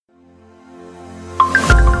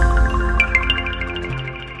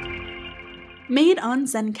Made on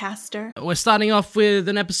Zencaster. We're starting off with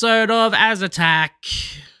an episode of As Attack.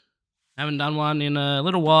 Haven't done one in a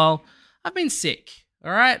little while. I've been sick,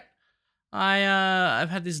 alright? I've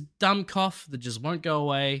had this dumb cough that just won't go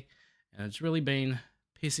away, and it's really been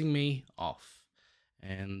pissing me off.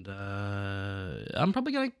 And I'm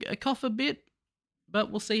probably going to cough a bit,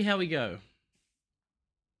 but we'll see how we go.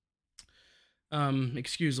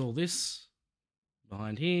 Excuse all this.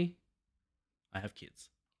 Behind here, I have kids.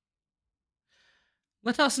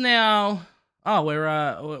 Let us now. Oh,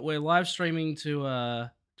 we're live streaming to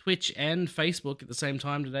Twitch and Facebook at the same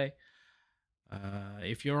time today.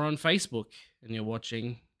 If you're on Facebook and you're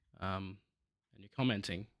watching, and you're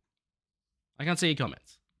commenting, I can't see your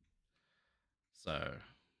comments. So if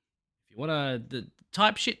you want to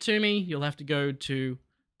type shit to me, you'll have to go to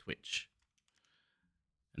Twitch,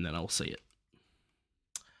 and then I'll see it.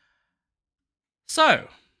 So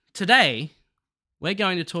today we're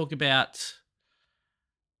going to talk about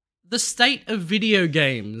the state of video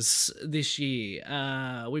games this year.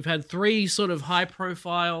 We've had 3 sort of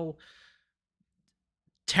high-profile,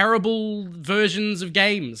 terrible versions of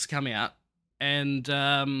games come out, and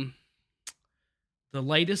the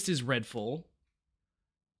latest is Redfall,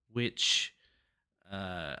 which,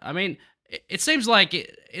 I mean, it seems like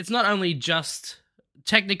it's not only just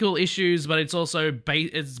technical issues, but it's also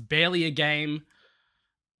it's barely a game.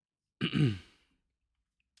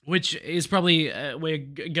 Which is probably, we're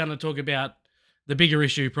going to talk about the bigger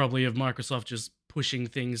issue probably of Microsoft just pushing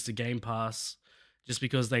things to Game Pass just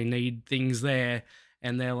because they need things there.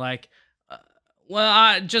 And they're like,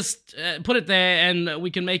 just put it there and we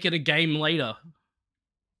can make it a game later.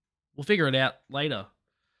 We'll figure it out later.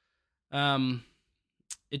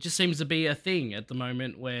 It just seems to be a thing at the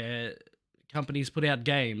moment where companies put out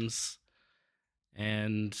games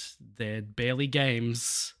and they're barely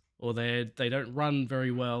games, or they don't run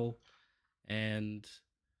very well, and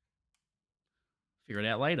figure it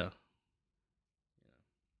out later.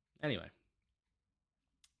 Anyway,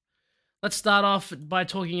 let's start off by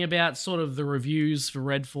talking about sort of the reviews for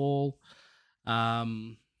Redfall.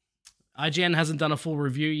 IGN hasn't done a full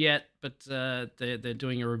review yet, but they're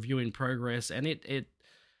doing a review in progress, and it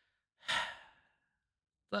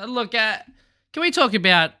look at. Can we talk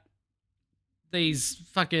about these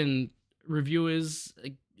fucking reviewers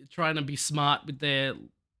trying to be smart with their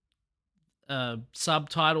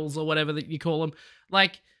subtitles or whatever that you call them?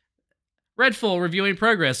 Like, Redfall review in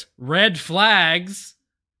progress, red flags,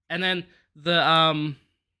 and then the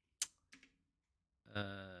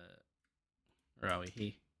where are we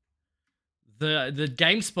here? The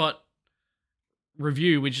GameSpot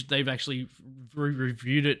review, which they've actually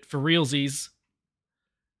reviewed it for realsies.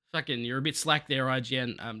 Fucking, you're a bit slack there,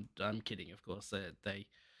 IGN. I'm kidding, of course. They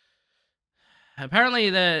apparently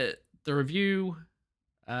the review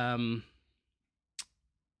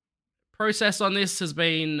process on this has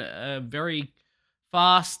been very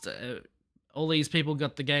fast. All these people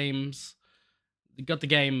got the game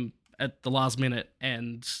at the last minute,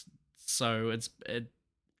 and so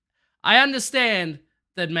I understand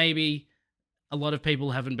that maybe a lot of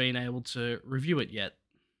people haven't been able to review it yet.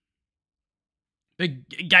 Big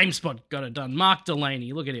GameSpot got it done. Mark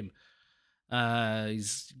Delaney, look at him.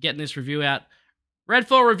 He's getting this review out.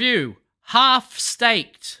 Redfall review,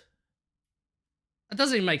 half-staked. That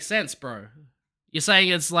doesn't even make sense, bro. You're saying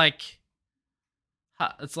it's like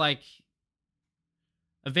a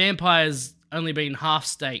vampire's only been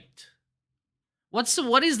half-staked. What does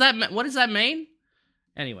that mean?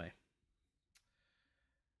 Anyway,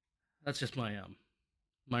 that's just my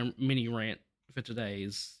mini rant for today.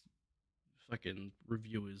 Is fucking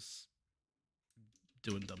reviewers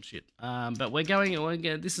doing dumb shit. But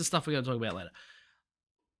this is stuff we're going to talk about later.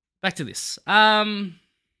 Back to this. Yeah,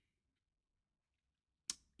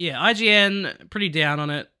 IGN, pretty down on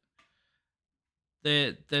it.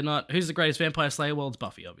 They're not... Who's the greatest vampire slayer? Well, it's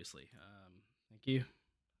Buffy, obviously. Thank you.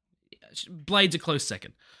 Yeah, Blade's a close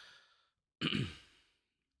second.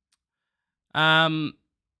 It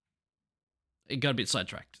got a bit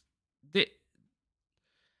sidetracked.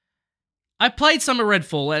 I played some of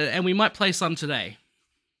Redfall, and we might play some today.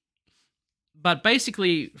 But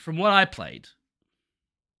basically, from what I played,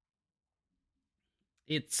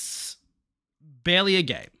 it's barely a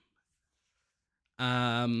game.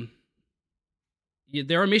 There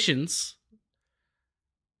are missions.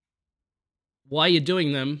 Why you're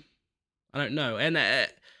doing them, I don't know. And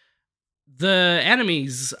the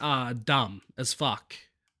enemies are dumb as fuck.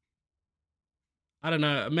 I don't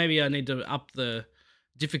know, maybe I need to up the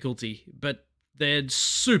difficulty, but they're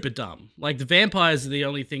super dumb. Like, the vampires are the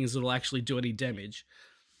only things that will actually do any damage.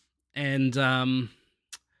 And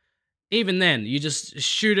even then, you just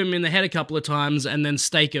shoot them in the head a couple of times and then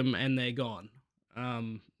stake them and they're gone.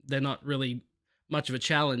 They're not really much of a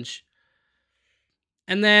challenge.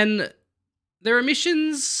 And then there are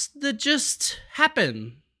missions that just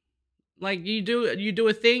happen. Like you do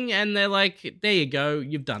a thing and they're like, there you go,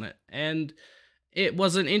 you've done it. And it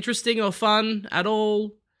wasn't interesting or fun at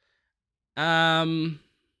all. Like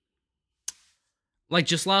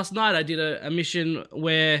just last night I did a mission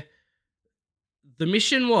where the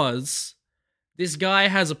mission was this guy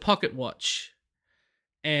has a pocket watch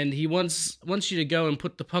and he wants you to go and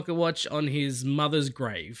put the pocket watch on his mother's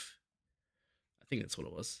grave. I think that's what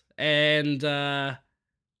it was. And I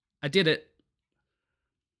did it.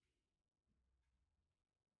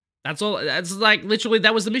 That's all. That's like literally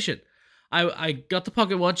that was the mission. I got the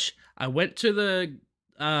pocket watch. I went to the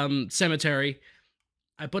cemetery.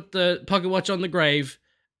 I put the pocket watch on the grave,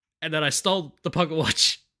 and then I stole the pocket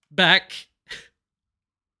watch back,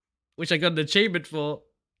 which I got an achievement for.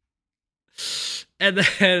 And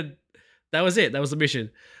then that was it. That was the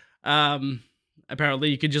mission.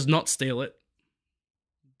 Apparently, you could just not steal it,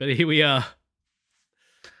 but here we are.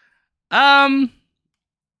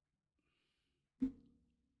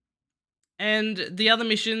 And the other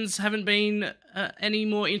missions haven't been any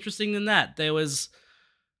more interesting than that. There was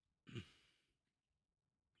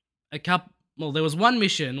a couple. Well, there was one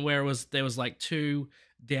mission where there was like 2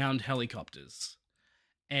 downed helicopters,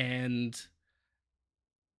 and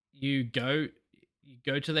you go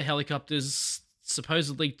to the helicopters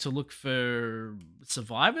supposedly to look for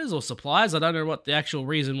survivors or supplies. I don't know what the actual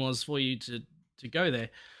reason was for you to go there.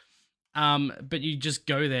 But you just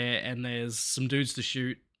go there and there's some dudes to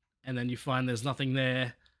shoot, and then you find there's nothing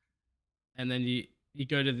there, and then you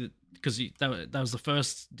go to the, because that was the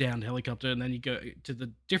first downed helicopter, and then you go to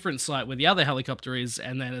the different site where the other helicopter is,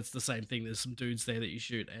 and then it's the same thing. There's some dudes there that you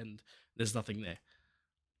shoot, and there's nothing there.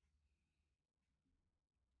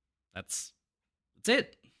 That's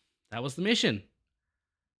it. That was the mission.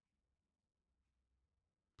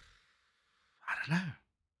 I don't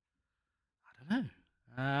know.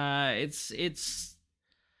 It's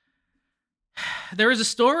there is a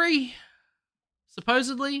story,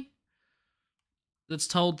 supposedly, that's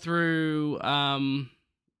told through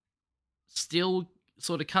still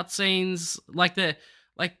sort of cutscenes.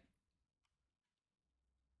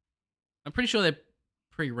 I'm pretty sure they're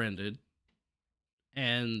pre-rendered,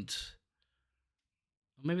 and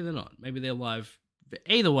maybe they're not. Maybe they're live. But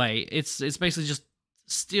either way, it's basically just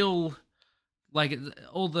still like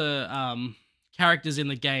all the characters in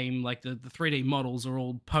the game, like the 3D models are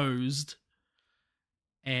all posed,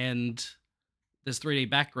 and there's 3D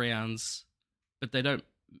backgrounds, but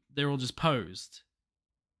they're all just posed,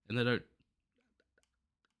 and they don't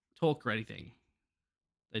talk or anything.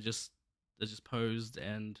 They're just posed,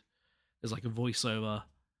 and there's like a voiceover.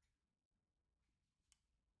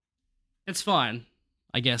 It's fine,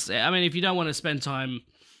 I guess. I mean, if you don't want to spend time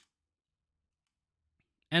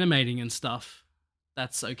animating and stuff,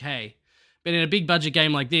 that's okay. But in a big budget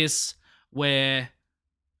game like this, where,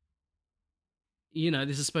 you know,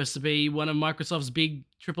 this is supposed to be one of Microsoft's big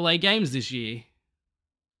AAA games this year,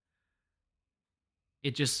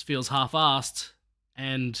 it just feels half-assed,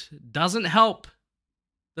 and doesn't help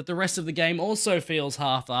that the rest of the game also feels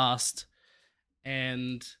half-assed,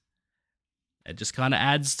 and it just kind of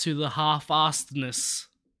adds to the half-assedness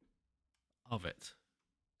of it.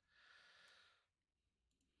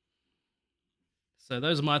 So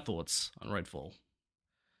those are my thoughts on Redfall.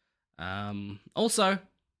 Also,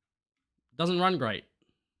 doesn't run great.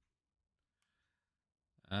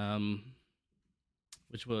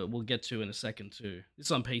 Which we'll get to in a second too. This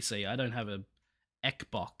is on PC. I don't have a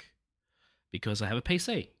Xbox because I have a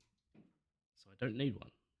PC, so I don't need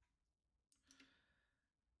one.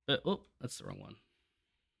 But oh, that's the wrong one.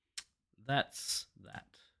 That's that.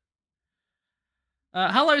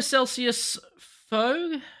 Hello, Celsius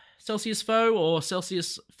Foe, or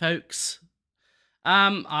Celsius folks.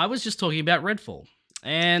 I was just talking about Redfall,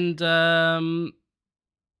 and yeah,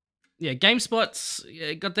 GameSpot's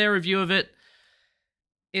got their review of it.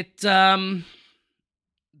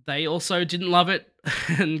 They also didn't love it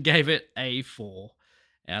and gave it a 4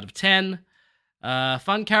 out of 10.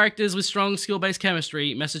 Fun characters with strong skill-based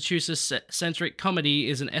chemistry, Massachusetts-centric comedy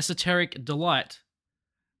is an esoteric delight.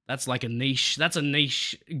 That's like a niche. That's a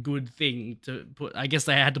niche good thing to put. I guess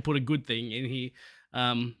they had to put a good thing in here.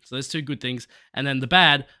 So there's 2 good things. And then the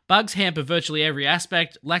bad, bugs hamper virtually every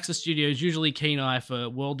aspect. Lacks the studio's usually keen eye for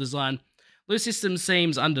world design. Loose system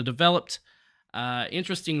seems underdeveloped.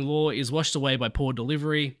 Interesting lore is washed away by poor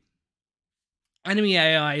delivery. Enemy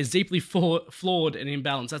AI is deeply flawed and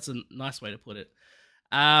imbalanced. That's a nice way to put it.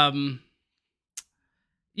 Yeah,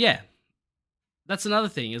 that's another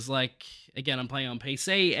thing. Is like, again, I'm playing on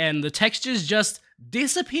PC, and the textures just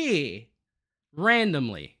disappear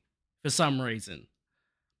randomly for some reason.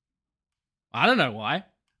 I don't know why.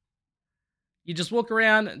 You just walk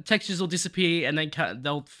around, textures will disappear, and then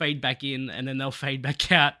they'll fade back in, and then they'll fade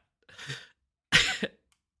back out.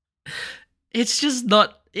 It's just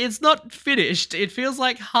not. It's not finished. It feels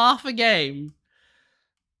like half a game.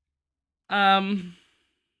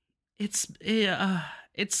 It's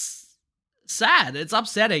sad. It's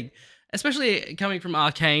upsetting, especially coming from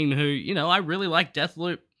Arcane, who, you know, I really like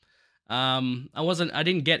Deathloop. I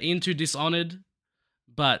didn't get into Dishonored,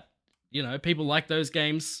 but, you know, people like those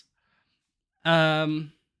games. Yeah,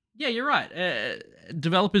 you're right.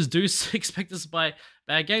 Developers do expect us to buy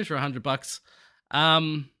bad games for $100.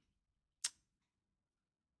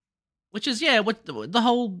 Which is, yeah, what the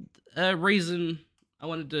whole reason I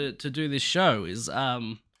wanted to do this show is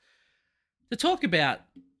to talk about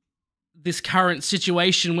this current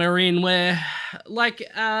situation we're in, where, like,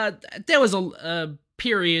 there was a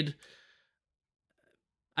period,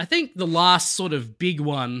 I think the last sort of big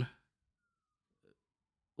one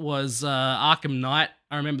was Arkham Knight.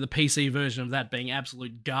 I remember the PC version of that being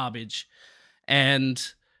absolute garbage. And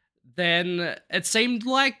then it seemed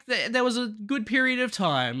like there was a good period of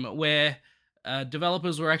time where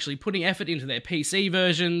developers were actually putting effort into their PC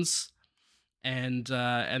versions, and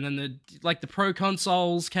then the pro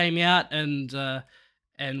consoles came out, and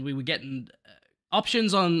we were getting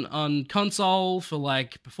options on console for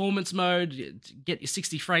like performance mode, to get your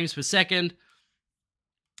 60 frames per second,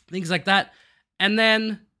 things like that. And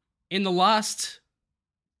then in the last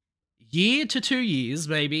year to 2 years,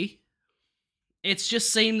 maybe, it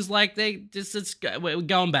just seems like we're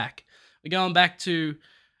going back. We're going back to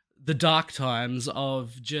the dark times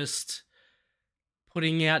of just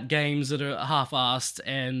putting out games that are half-assed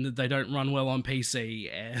and they don't run well on PC,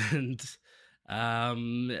 and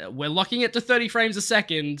we're locking it to 30 frames a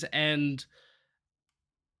second. And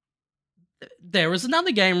there was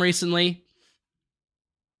another game recently.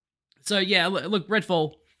 So yeah, look,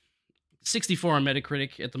 Redfall, 64 on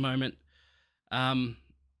Metacritic at the moment.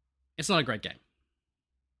 It's not a great game.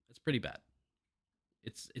 It's pretty bad.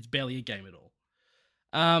 It's barely a game at all.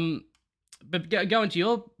 But going to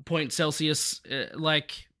your point, Celsius,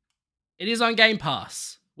 like, it is on Game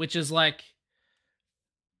Pass, which is like,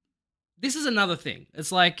 this is another thing.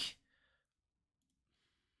 It's like,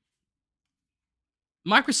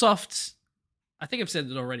 Microsoft, I think I've said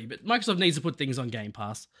it already, but Microsoft needs to put things on Game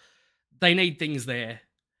Pass. They need things there,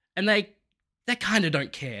 and they kind of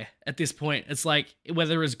don't care at this point. It's like,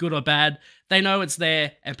 whether it's good or bad, they know it's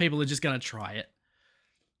there, and people are just going to try it.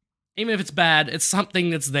 Even if it's bad, it's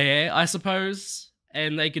something that's there, I suppose,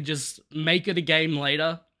 and they could just make it a game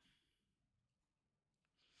later.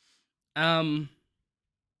 And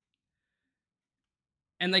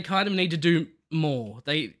they kind of need to do more.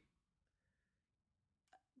 They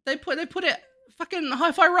put it fucking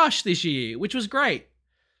Hi-Fi Rush this year, which was great.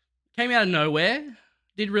 Came out of nowhere,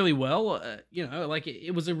 did really well. You know, like,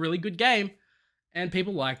 it was a really good game, and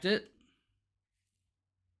people liked it.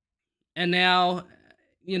 And now,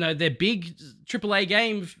 you know, their big AAA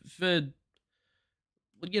game for,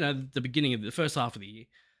 you know, the beginning of the first half of the year,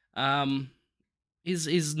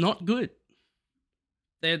 is not good.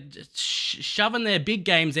 They're just shoving their big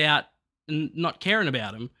games out and not caring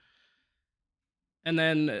about them. And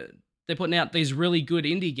then they're putting out these really good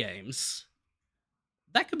indie games.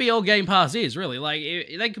 That could be all Game Pass is, really. Like,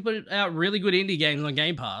 they could put out really good indie games on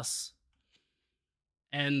Game Pass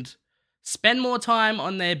and spend more time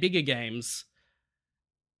on their bigger games.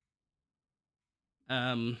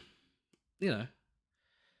 You know,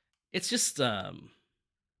 it's just,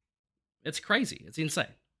 it's crazy. It's insane.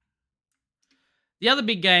 The other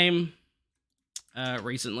big game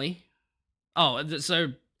recently, so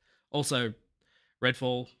also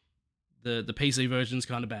Redfall, the PC version's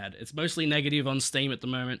kind of bad. It's mostly negative on Steam at the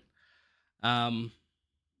moment.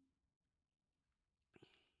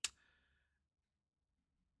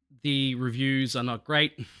 The reviews are not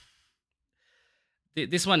great.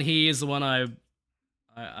 This one here is the one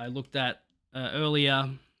I looked at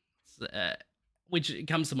earlier, which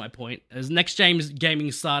comes to my point. As next gen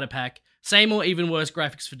gaming starter pack, same or even worse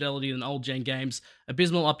graphics fidelity than old gen games,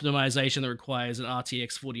 abysmal optimization that requires an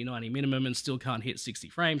RTX 4090 minimum and still can't hit 60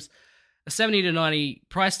 frames, a 70 to 90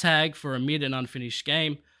 price tag for a mid and unfinished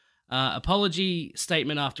game, apology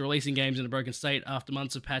statement after releasing games in a broken state, after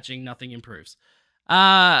months of patching, nothing improves.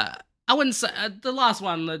 I wouldn't say the last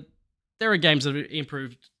one. There are games that have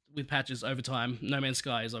improved with patches over time. No Man's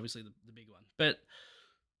Sky is obviously the big one, but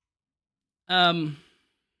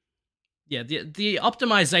yeah, the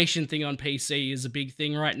optimization thing on PC is a big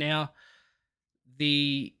thing right now.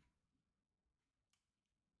 the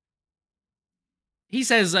he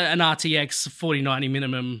says an RTX 4090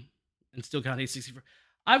 minimum and still can't hit 60.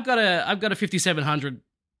 I've got a 5700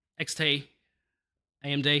 XT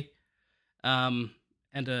AMD,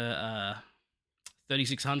 and a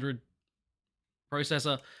 3600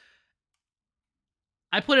 processor.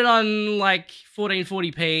 I put it on like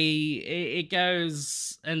 1440p. It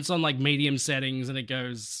goes, and it's on like medium settings, and it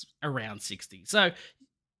goes around 60. So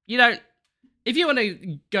you don't, if you want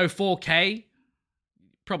to go 4K,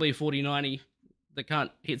 probably a 4090 that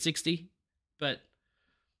can't hit 60. But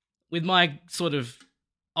with my sort of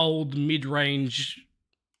old mid-range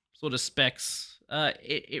sort of specs,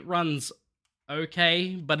 it runs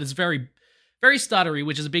okay, but it's very, very stuttery,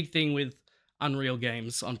 which is a big thing with Unreal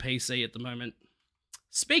games on PC at the moment.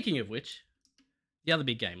 Speaking of which, the other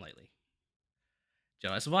big game lately,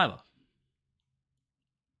 Jedi Survivor.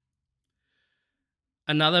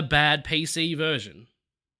 Another bad PC version.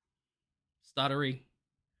 Stuttery.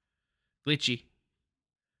 Glitchy.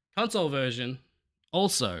 Console version,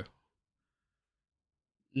 also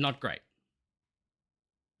not great.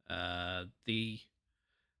 The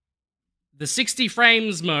 60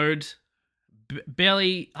 frames mode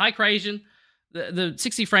barely, hi Crasian, the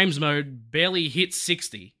 60 frames mode barely hits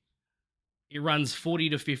 60. It runs 40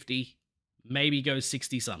 to 50, maybe goes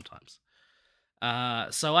 60 sometimes.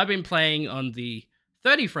 So I've been playing on the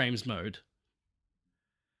 30 frames mode,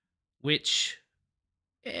 which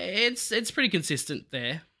it's pretty consistent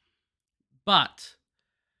there, but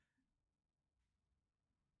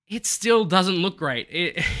it still doesn't look great.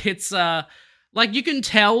 It's like, you can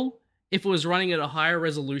tell if it was running at a higher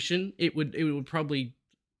resolution, it would probably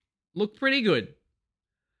look pretty good.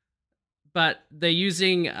 But they're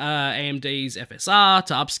using AMD's FSR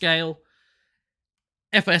to upscale.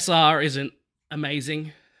 FSR isn't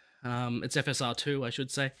amazing. It's FSR 2, I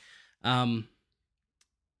should say.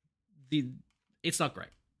 It's not great.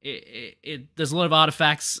 There's a lot of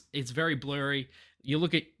artifacts. It's very blurry. You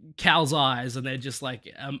look at Cal's eyes, and they're just like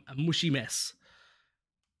a mushy mess.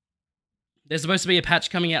 There's supposed to be a patch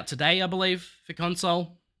coming out today, I believe, for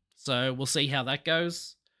console. So we'll see how that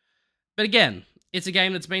goes. But again, it's a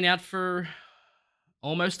game that's been out for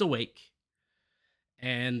almost a week,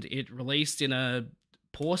 and it released in a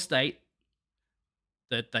poor state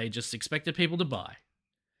that they just expected people to buy.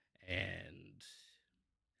 And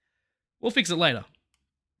we'll fix it later.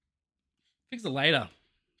 Fix it later.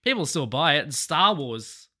 People will still buy it. It's Star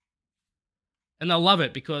Wars. And they'll love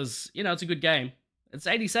it because, it's a good game. It's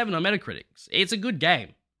 87 on Metacritic. It's a good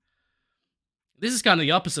game. This is kind of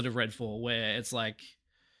the opposite of Redfall, where it's like,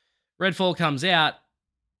 Redfall comes out,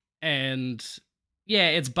 and yeah,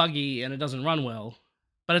 it's buggy and it doesn't run well,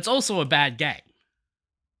 but it's also a bad game.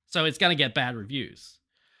 So it's going to get bad reviews.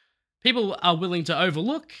 People are willing to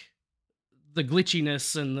overlook the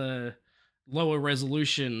glitchiness and the lower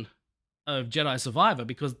resolution of Jedi Survivor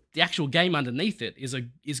because the actual game underneath it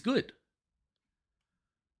is good.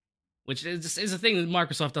 Which is a thing that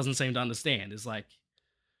Microsoft doesn't seem to understand. Is like,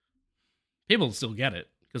 people still get it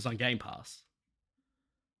because it's on Game Pass.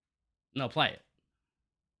 And they'll play it.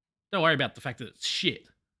 Don't worry about the fact that it's shit.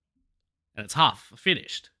 And it's half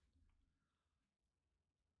finished.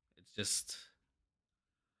 It's just,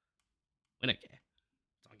 we don't care.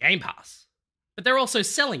 It's on Game Pass. But they're also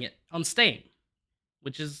selling it on Steam,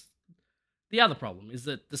 which is the other problem, is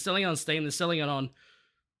that they're selling it on Steam, they're selling it on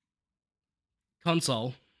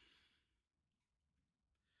console.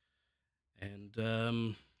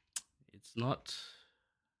 And it's not...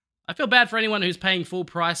 I feel bad for anyone who's paying full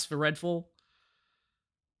price for Redfall.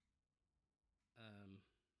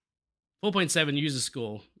 4.7 user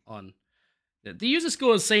score on... The user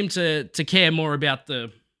scores seem to care more about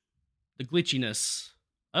the glitchiness.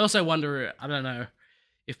 I also wonder, I don't know,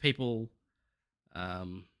 if people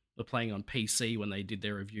were playing on PC when they did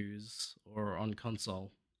their reviews or on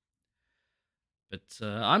console. But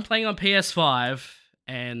I'm playing on PS5,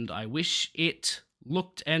 and I wish it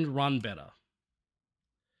looked and run better.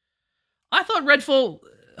 I thought Redfall...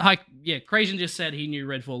 Crazian just said he knew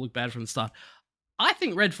Redfall looked bad from the start. I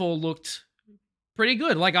think Redfall looked pretty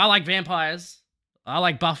good. Like, I like vampires. I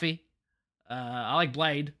like Buffy. I like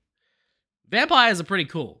Blade. Vampires are pretty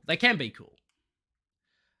cool. They can be cool.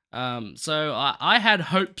 So I had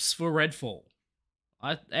hopes for Redfall.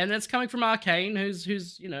 And it's coming from Arcane, who's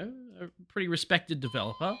a pretty respected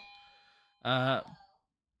developer.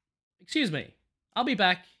 Excuse me. I'll be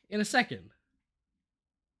back in a second.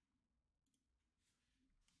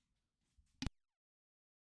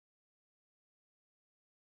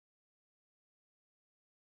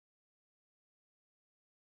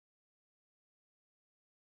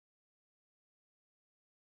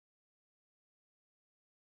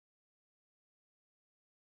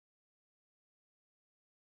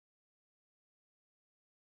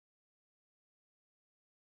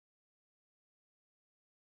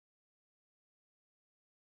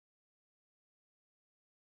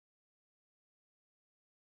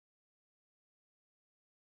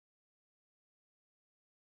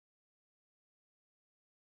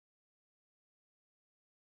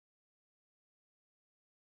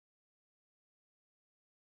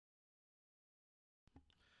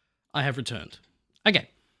 I have returned. Okay.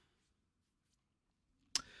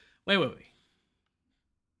 Where were we?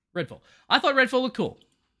 Redfall. I thought Redfall looked cool.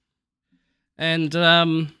 And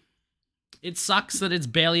it sucks that it's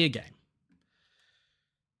barely a game.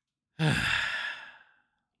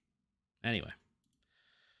 Anyway.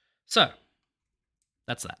 So,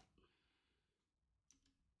 that's that.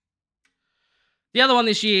 The other one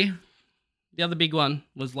this year, the other big one,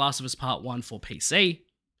 was Last of Us Part 1 for PC.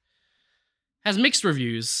 Has mixed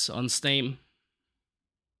reviews on Steam.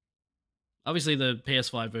 Obviously, the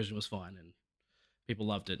PS5 version was fine, and people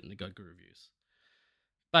loved it, and it got good reviews.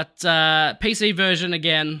 But PC version,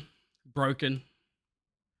 again, broken.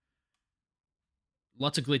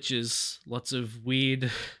 Lots of glitches, lots of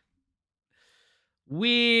weird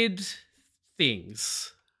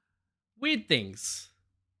things. Weird things.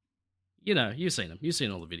 You know, you've seen them. You've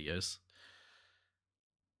seen all the videos.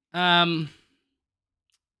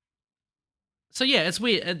 So yeah, it's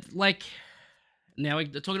weird. Like, now we're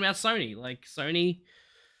talking about Sony. Like, Sony,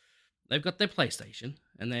 they've got their PlayStation,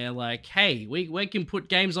 and they're like, hey, we can put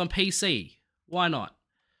games on PC. Why not?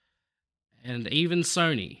 And even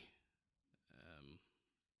Sony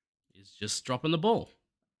is just dropping the ball.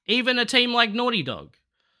 Even a team like Naughty Dog.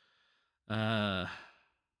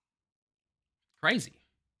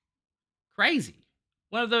 Crazy.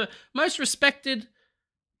 One of the most respected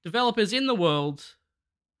developers in the world.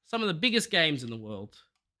 Some of the biggest games in the world.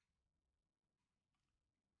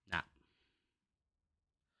 Nah.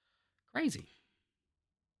 Crazy.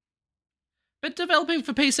 But developing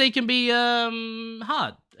for PC can be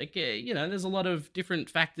hard. Like, you know, there's a lot of different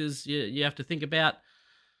factors you have to think about.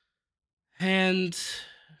 And,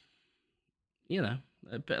 you know,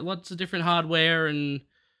 lots of different hardware, and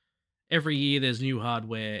every year there's new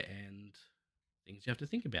hardware and things you have to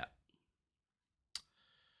think about.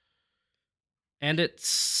 And it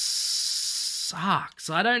sucks.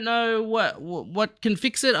 I don't know what can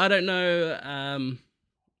fix it. I don't know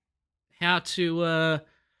how to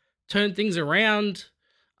turn things around.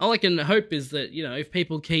 All I can hope is that, you know, if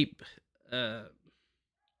people keep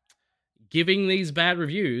giving these bad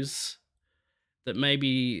reviews, that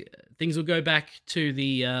maybe things will go back to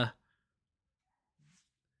the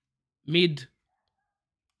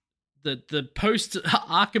the post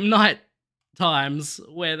Arkham Knight times,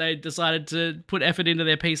 where they decided to put effort into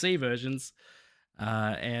their PC versions,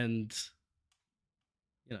 and,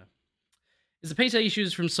 you know, is the PC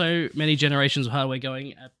issues from so many generations of hardware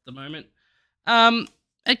going at the moment?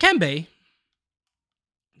 It can be,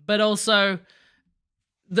 but also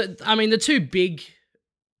the two big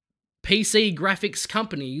PC graphics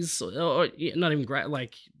companies, or not even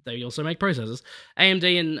like, they also make processors,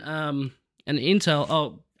 AMD and Intel.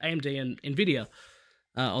 Oh, AMD and Nvidia.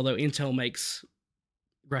 Although Intel makes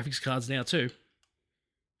graphics cards now too.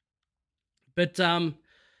 But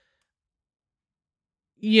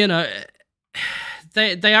you know,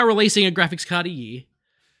 they are releasing a graphics card a year,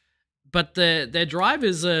 but their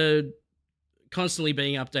drivers are constantly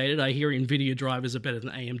being updated. I hear Nvidia drivers are better than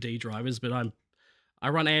AMD drivers, but I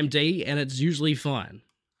run AMD and it's usually fine.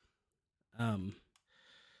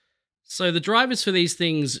 So the drivers for these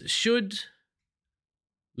things should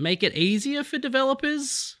make it easier for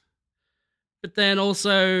developers, but then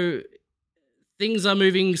also things are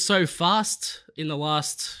moving so fast in the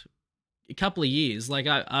last couple of years. Like,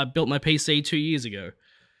 I built my PC 2 years ago,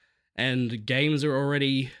 and games are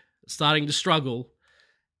already starting to struggle.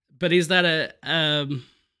 But is that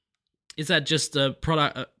just a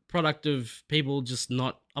product of people just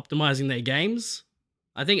not optimizing their games?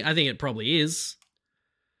 I think it probably is.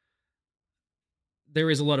 There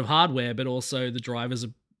is a lot of hardware, but also the drivers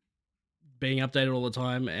are being updated all the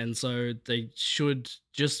time, and so they should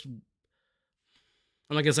just...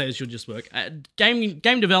 I'm not gonna say it should just work. Game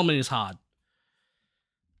development is hard,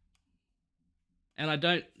 and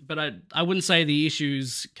I wouldn't say the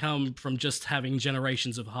issues come from just having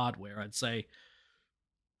generations of hardware. I'd say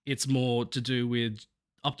it's more to do with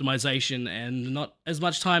optimization and not as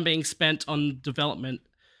much time being spent on development,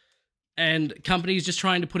 and companies just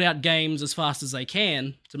trying to put out games as fast as they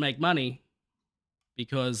can to make money,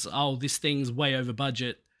 because, oh, this thing's way over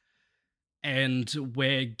budget and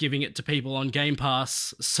we're giving it to people on Game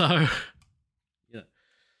Pass. So, yeah.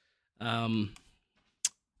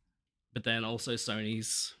 But then also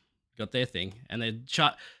Sony's got their thing, and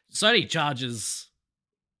Sony charges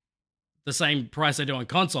the same price they do on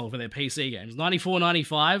console for their PC games,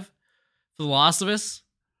 $94.95 for The Last of Us,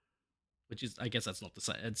 which is, I guess that's not the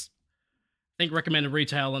same. I think recommended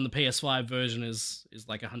retail on the PS5 version is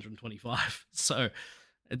like $125, so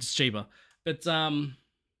it's cheaper. But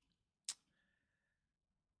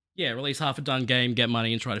yeah, release half a done game, get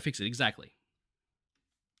money, and try to fix it. Exactly.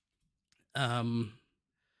 So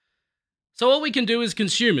all we can do as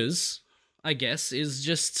consumers, I guess, is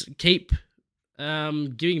just keep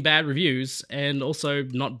giving bad reviews and also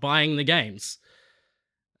not buying the games,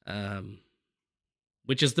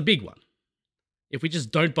 which is the big one. If we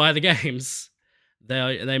just don't buy the games,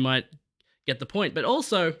 they might get the point. But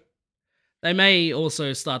also, they may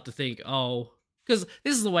also start to think, oh, because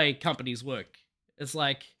this is the way companies work. It's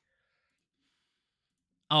like,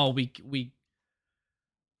 oh, we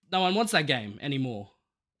no one wants that game anymore.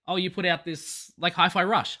 Oh, you put out this, like Hi-Fi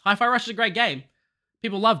Rush. Hi-Fi Rush is a great game.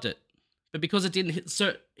 People loved it. But because it didn't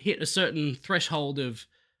hit a certain threshold of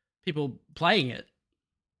people playing it,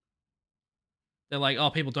 they're like, oh,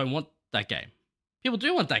 people don't want that game. People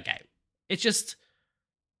do want that game. It's just,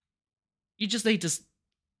 you just need to,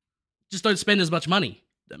 just don't spend as much money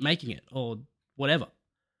making it or whatever.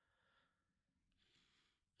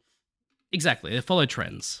 Exactly, they follow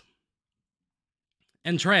trends.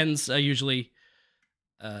 And trends are usually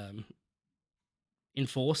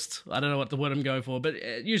enforced. I don't know what the word I'm going for,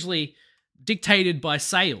 but usually dictated by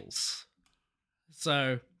sales.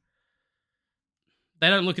 So they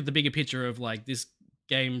don't look at the bigger picture of like this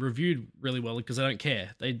game reviewed really well because they don't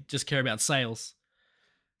care. They just care about sales.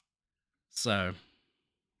 So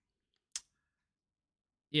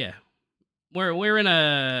yeah, we're in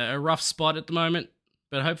a rough spot at the moment,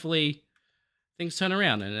 but hopefully things turn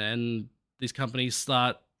around and these companies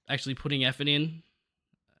start actually putting effort in.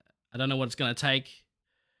 I don't know what it's going to take.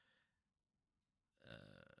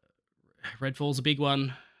 Redfall's a big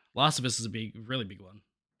one. Last of Us is a really big one.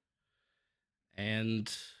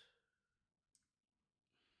 And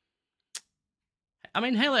I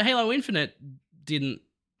mean, Halo Infinite didn't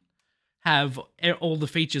have all the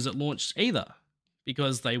features at launch either,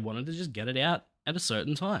 because they wanted to just get it out at a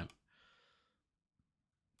certain time.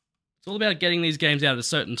 It's all about getting these games out at a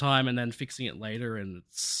certain time and then fixing it later, and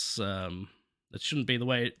it's that shouldn't be the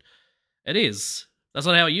way it is. That's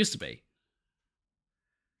not how it used to be.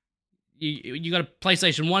 You got a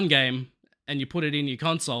PlayStation 1 game and you put it in your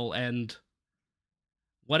console, and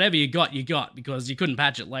whatever you got because you couldn't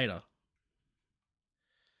patch it later.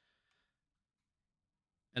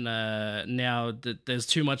 And now that there's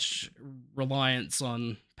too much reliance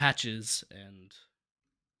on patches and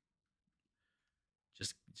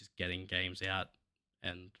just getting games out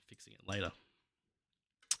and fixing it later.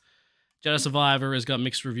 Jedi Survivor has got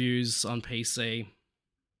mixed reviews on PC.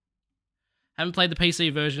 Haven't played the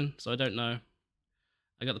PC version, so I don't know.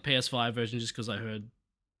 I got the PS5 version just because I heard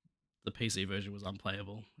the PC version was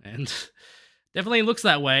unplayable, and definitely looks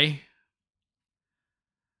that way.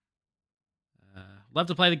 Love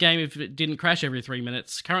to play the game if it didn't crash every 3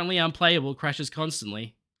 minutes. Currently unplayable, crashes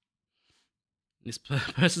constantly. This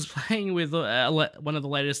person's playing with one of the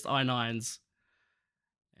latest i9s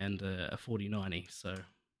and a 4090, so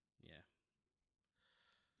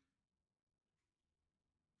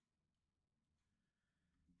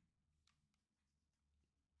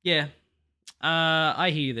yeah. I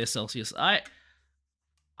hear you there, Celsius.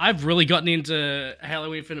 I've really gotten into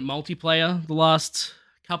Halo Infinite multiplayer the last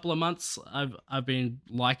couple of months. I've been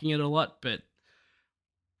liking it a lot, but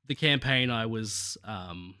the campaign I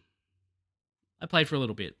played for a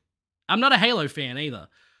little bit. I'm not a Halo fan either,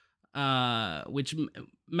 which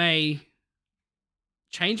may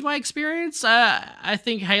change my experience. I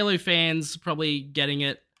think Halo fans probably getting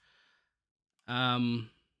it, and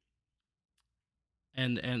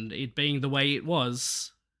it being the way it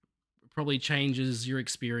was probably changes your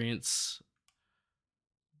experience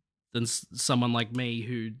than someone like me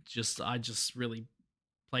who I just really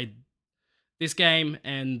played this game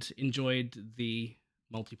and enjoyed the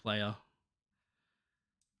multiplayer.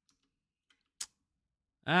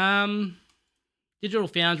 Digital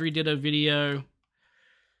Foundry did a video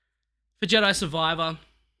for Jedi Survivor.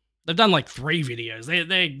 They've done like 3 videos.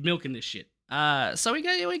 They're milking this shit. So we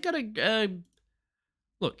gotta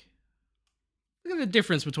look at the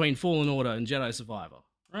difference between Fallen Order and Jedi Survivor,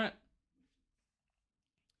 right?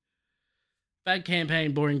 Bad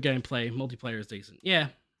campaign, boring gameplay, multiplayer is decent. Yeah.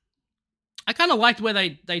 I kind of liked where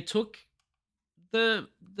they took the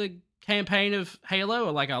campaign of Halo,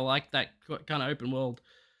 or like I like that kind of open world,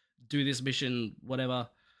 do this mission, whatever.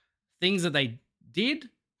 Things that they did,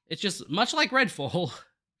 it's just much like Redfall.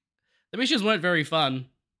 The missions weren't very fun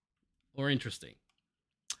or interesting.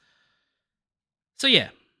 So yeah,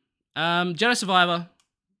 Jedi Survivor,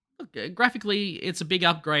 look, graphically, it's a big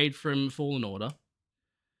upgrade from Fallen Order.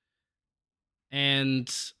 And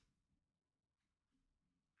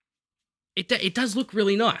it does look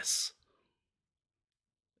really nice.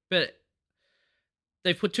 But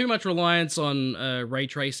they've put too much reliance on ray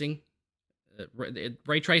tracing.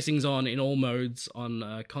 Ray tracing's on in all modes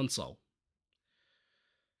on console.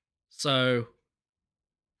 So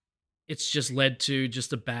it's just led to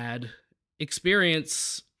just a bad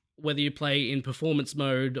experience, whether you play in performance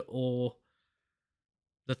mode or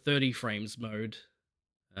the 30 frames mode.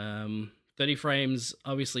 30 frames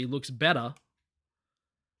obviously looks better,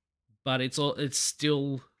 but it's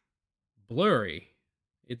still blurry.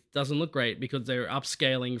 It doesn't look great because they're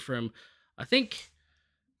upscaling from, I think,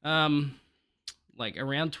 like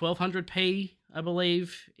around 1200p, I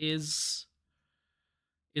believe, is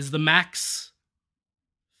the max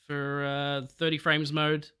for 30 frames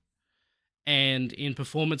mode, and in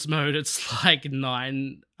performance mode it's like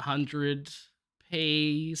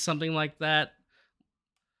 900p, something like that,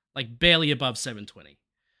 like barely above 720.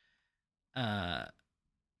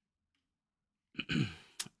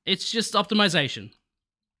 It's just optimization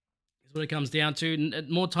is what it comes down to.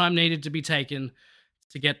 More time needed to be taken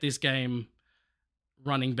to get this game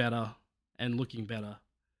running better and looking better.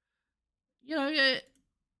 You know,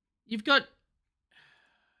 you've got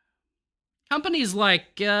companies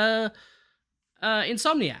like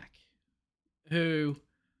Insomniac, who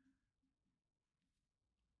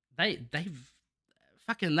they've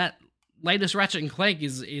fucking, that latest Ratchet and Clank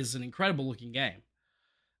is an incredible looking game.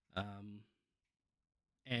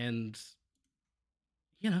 And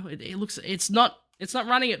you know, it looks, it's not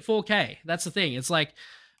running at 4K. That's the thing. It's like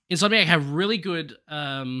Insomniac have really good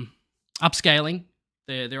upscaling.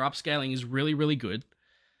 Their upscaling is really, really good.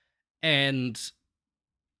 And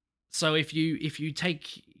so if you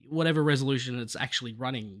take whatever resolution it's actually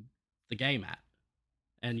running the game at,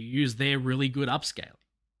 and you use their really good upscaling,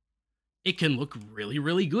 it can look really,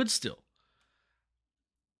 really good still.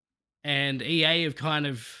 And EA have kind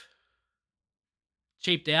of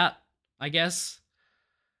cheaped out, I guess.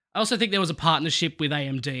 I also think there was a partnership with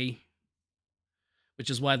AMD, which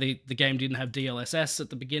is why the game didn't have DLSS at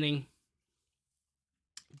the beginning.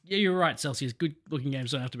 Yeah, you're right, Celsius. Good looking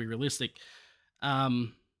games don't have to be realistic.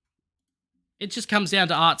 It just comes down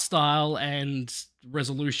to art style and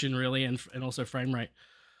resolution, really, and also frame rate.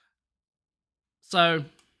 So,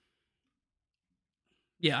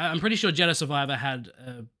 yeah, I'm pretty sure Jedi Survivor had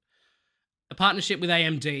a partnership with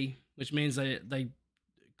AMD, which means they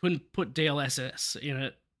couldn't put DLSS in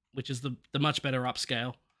it, which is the much better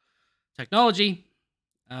upscale technology.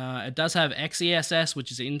 It does have XeSS,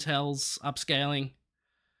 which is Intel's upscaling.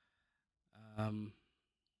 I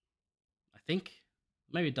think.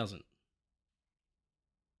 Maybe it doesn't.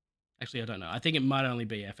 Actually, I don't know. I think it might only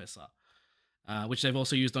be FSR, which they've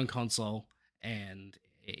also used on console, and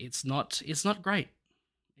it's not great.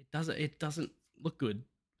 It doesn't look good.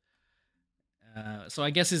 So I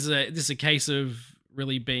guess this is a case of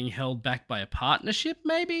really being held back by a partnership,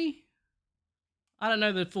 maybe? I don't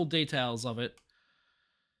know the full details of it,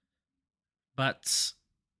 but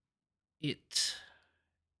it's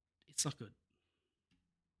not good.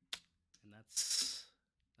 And that's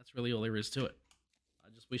really all there is to it. I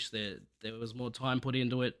just wish there was more time put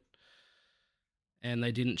into it, and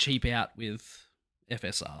they didn't cheap out with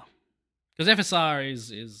FSR. Because FSR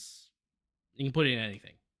is you can put it in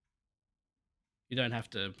anything. You don't have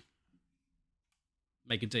to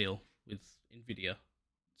make a deal with NVIDIA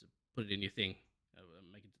to put it in your thing.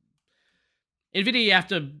 NVIDIA you have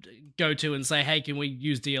to go to and say, hey, can we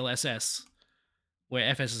use DLSS?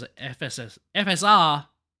 Where FSR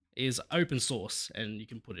is open source, and you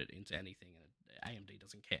can put it into anything, and AMD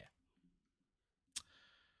doesn't care.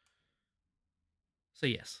 So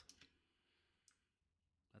yes,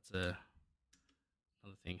 that's another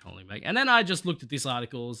thing holding back. And then I just looked at this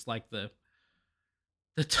article, it's like the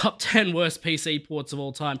top 10 worst PC ports of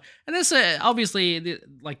all time, and this obviously,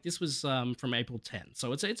 like, this was from April 10,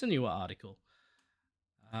 so it's a newer article.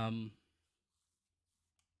 And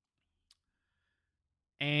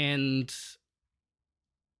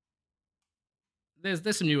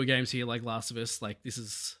there's some newer games here, like Last of Us. Like, this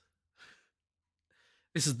is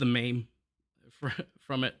the meme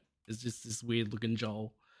from it. It's just this weird looking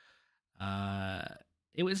Joel.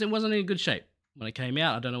 It wasn't in good shape when it came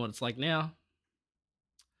out. I don't know what it's like now.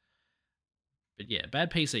 But yeah,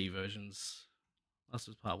 bad PC versions. Last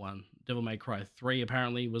of Us Part 1. Devil May Cry 3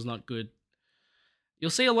 apparently was not good. You'll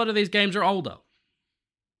see a lot of these games are older.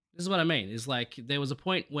 This is what I mean. Is like, there was a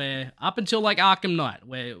point where, up until like Arkham Knight,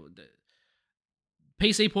 where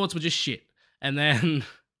PC ports were just shit. And then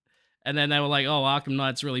they were like, oh, Arkham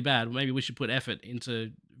Knight's really bad. Maybe we should put effort into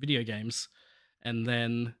video games. And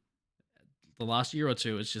then the last year or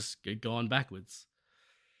two, it's just gone backwards.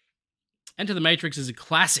 Enter the Matrix is a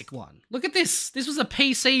classic one. Look at this. This was a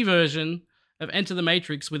PC version of Enter the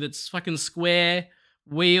Matrix with its fucking square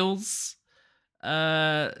wheels.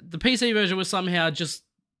 The PC version was somehow just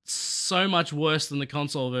so much worse than the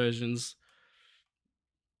console versions.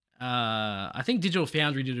 I think Digital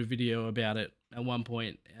Foundry did a video about it at one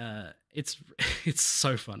point. It's it's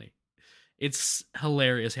so funny. It's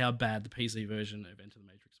hilarious how bad the PC version of Enter the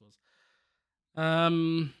Matrix was.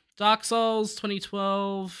 Dark Souls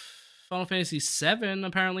 2012, Final Fantasy 7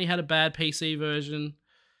 apparently had a bad PC version.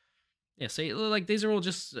 Yeah, see, like these are all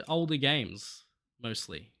just older games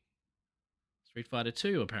mostly. Street Fighter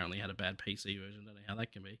 2 apparently had a bad PC version. Don't know how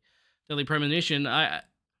that can be. Deadly Premonition, that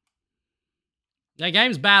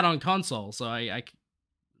game's bad on console, so a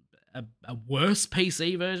worse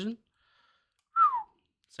PC version.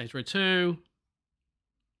 Saints Row 2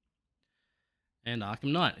 and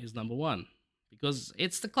Arkham Knight is number 1 because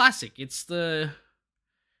it's the classic. It's the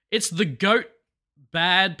GOAT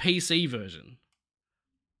bad PC version.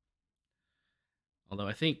 Although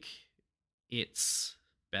I think it's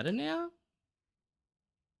better now.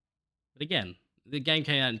 But again, the game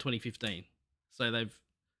came out in 2015, so they've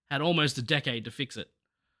had almost a decade to fix it.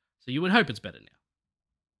 So you would hope it's better now.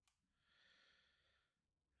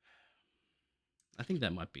 I think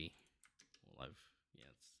that might be all that's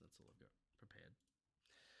all I've got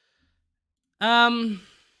prepared.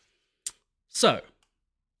 So,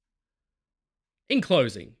 in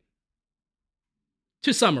closing,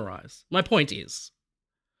 to summarize, my point is,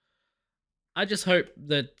 I just hope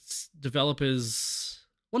that developers...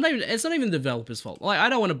 Well, no, it's not even the developers' fault. Like, I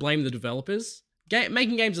don't want to blame the developers.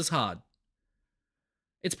 Making games is hard.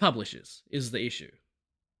 It's publishers is the issue.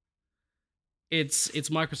 It's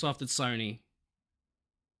Microsoft, it's Sony.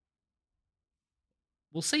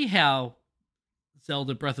 We'll see how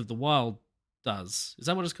Zelda Breath of the Wild does. Is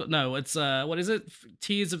that what it's called? No, it's, what is it?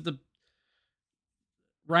 Tears of the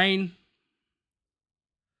Rain?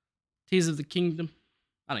 Tears of the Kingdom?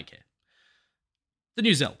 I don't care. The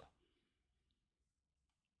new Zelda.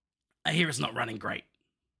 I hear it's not running great.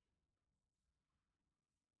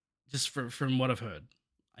 Just from what I've heard.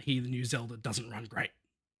 I hear the new Zelda doesn't run great.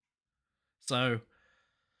 So,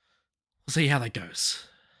 we'll see how that goes.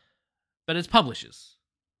 But it's publishers.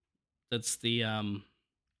 That's the,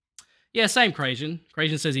 yeah, same Crazian.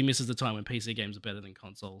 Crazian says he misses the time when PC games are better than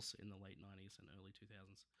consoles in the late 90s and early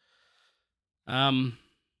 2000s.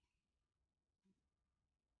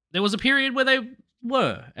 There was a period where they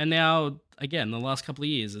were, and now, again, the last couple of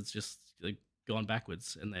years, it's just gone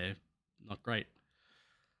backwards, and they're not great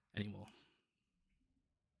anymore.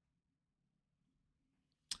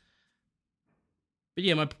 But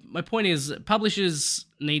yeah, my point is, publishers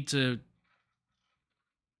need to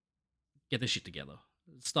get their shit together.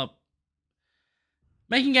 Stop.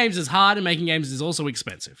 Making games is hard, and making games is also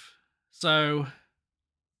expensive. So,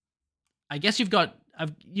 I guess you've got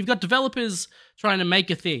developers trying to make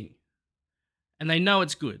a thing, and they know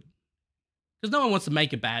it's good, because no one wants to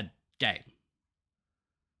make a bad game.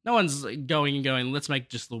 No one's going, let's make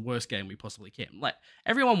just the worst game we possibly can. Like,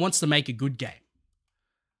 everyone wants to make a good game.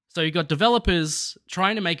 So you've got developers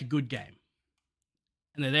trying to make a good game.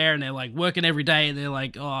 And they're there and they're like working every day and they're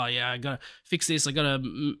like, oh yeah, I gotta fix this, I gotta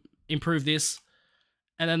improve this.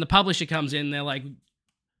 And then the publisher comes in and they're like,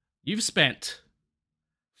 you've spent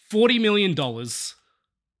 $40 million.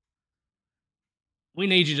 We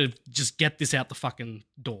need you to just get this out the fucking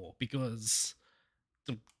door because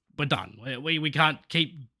we're done. We can't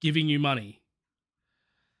keep giving you money.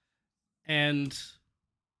 And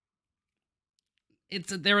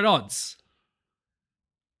they're at odds.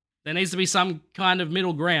 There needs to be some kind of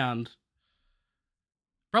middle ground.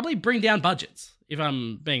 Probably bring down budgets, if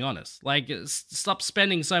I'm being honest. Like, stop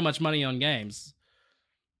spending so much money on games.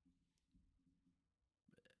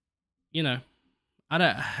 You know, I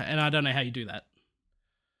don't know how you do that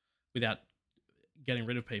without getting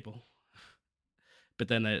rid of people. But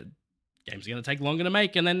then the game's going to take longer to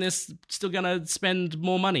make, and then they're still going to spend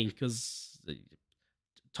more money because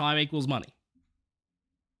time equals money.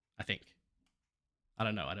 I think. I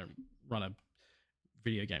don't know. I don't run a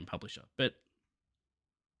video game publisher. But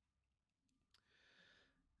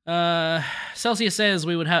Celsius says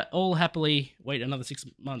we would all happily wait another 6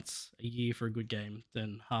 months, a year for a good game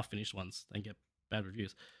than half-finished ones, then get bad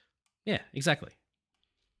reviews. Yeah, exactly.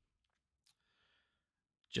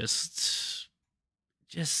 Just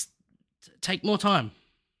take more time.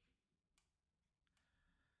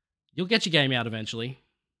 You'll get your game out eventually.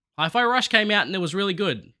 Hi-Fi Rush came out and it was really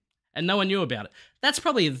good. And no one knew about it. That's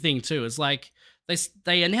probably the thing too. It's like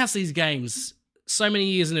they announce these games so many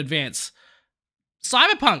years in advance.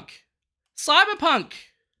 Cyberpunk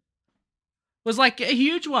was like a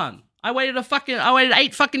huge one. I waited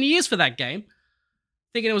 8 fucking years for that game,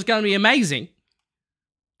 thinking it was going to be amazing,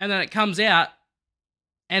 and then it comes out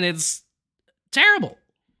and it's terrible.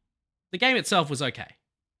 The game itself was okay,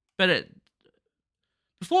 but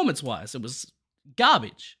performance-wise, it was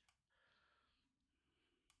garbage.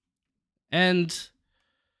 And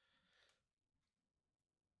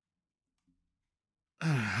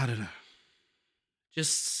I don't know.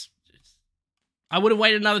 Just, I would have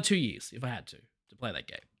waited another 2 years if I had to play that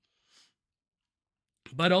game.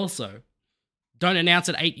 But also, don't announce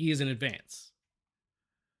it 8 years in advance.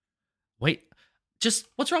 Wait,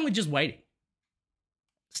 what's wrong with just waiting?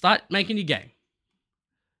 Start making your game.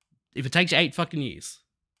 If it takes you 8 fucking years,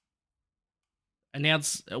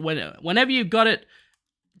 announce whenever you've got it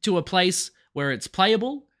to a place where it's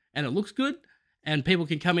playable and it looks good and people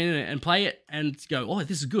can come in and play it and go, oh,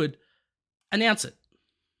 this is good, announce it.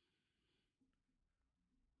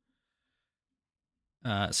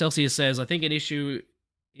 Celsius says, I think an issue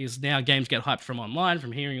is now games get hyped from online,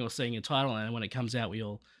 from hearing or seeing a title, and when it comes out, we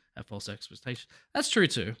all have false expectations. That's true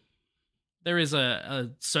too. There is a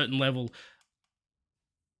certain level.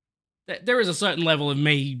 There is a certain level of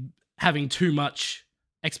me having too much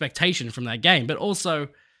expectation from that game, but also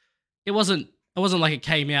it wasn't like it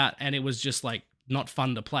came out and it was just like not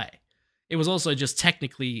fun to play. It was also just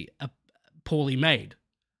technically poorly made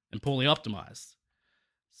and poorly optimized.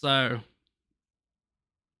 So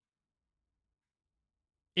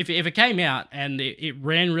if it came out and it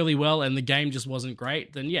ran really well and the game just wasn't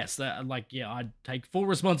great, then yes, I'd take full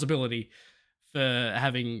responsibility for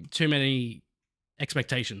having too many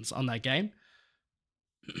expectations on that game.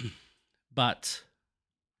 But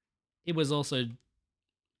it was also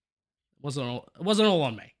wasn't all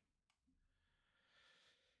on me.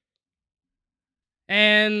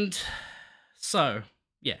 And so,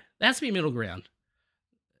 yeah, there has to be a middle ground.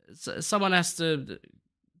 Someone has to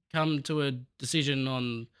come to a decision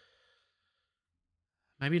on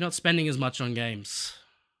maybe not spending as much on games.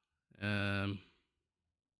 I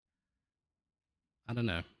don't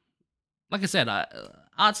know. Like I said,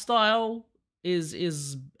 art style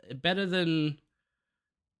is better than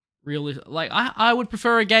real. Like I would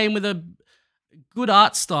prefer a game with a good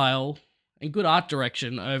art style and good art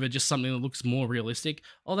direction over just something that looks more realistic.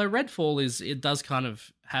 Although Redfall it does kind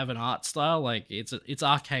of have an art style, like it's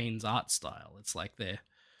Arcane's art style. It's like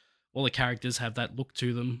all the characters have that look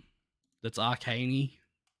to them that's arcane-y.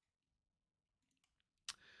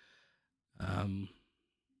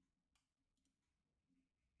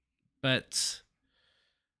 But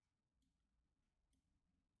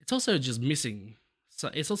it's also just missing. So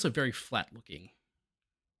it's also very flat looking.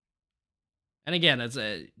 And again, it's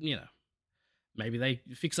maybe they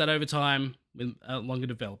fix that over time with a longer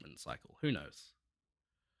development cycle. Who knows?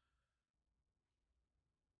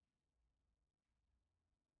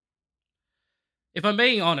 If I'm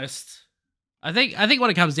being honest, I think what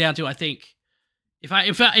it comes down to, I think if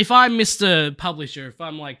I'm Mr. Publisher, if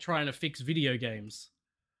I'm like trying to fix video games,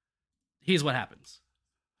 here's what happens.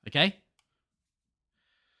 Okay?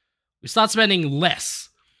 We start spending less.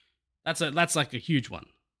 That's like a huge one.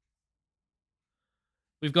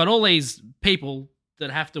 We've got all these people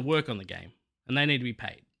that have to work on the game, and they need to be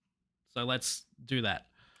paid. So let's do that.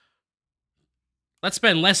 Let's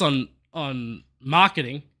spend less on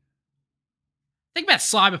marketing. Think about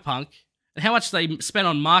Cyberpunk and how much they spent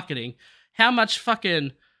on marketing. How much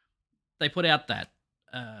fucking they put out that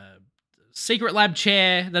secret lab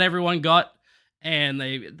chair that everyone got, and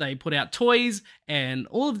they put out toys and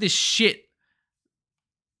all of this shit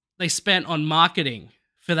they spent on marketing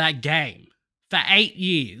for that game for 8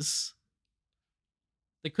 years.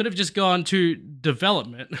 They could have just gone to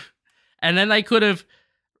development and then they could have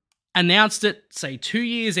announced it, say, 2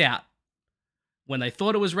 years out when they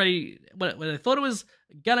thought it was ready, when they thought it was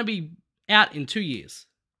going to be out in 2 years.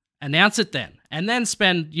 Announce it then, and then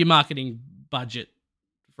spend your marketing budget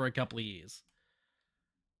for a couple of years.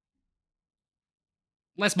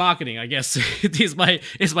 Less marketing, I guess, is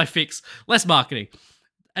my fix. Less marketing.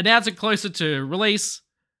 Announce it closer to release.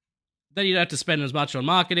 Then you don't have to spend as much on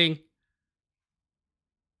marketing.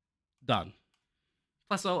 Done.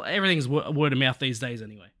 Plus, everything's word of mouth these days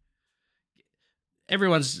anyway.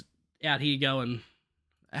 Everyone's out here going,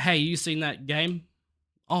 hey, you seen that game?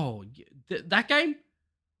 Oh, that game?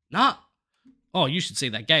 Nah. Oh, you should see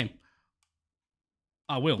that game.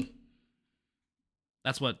 I will.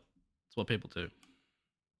 That's what people do.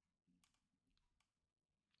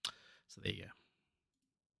 So there you go.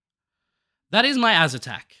 That is my as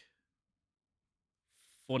attack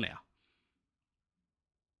for now.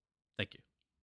 Thank you.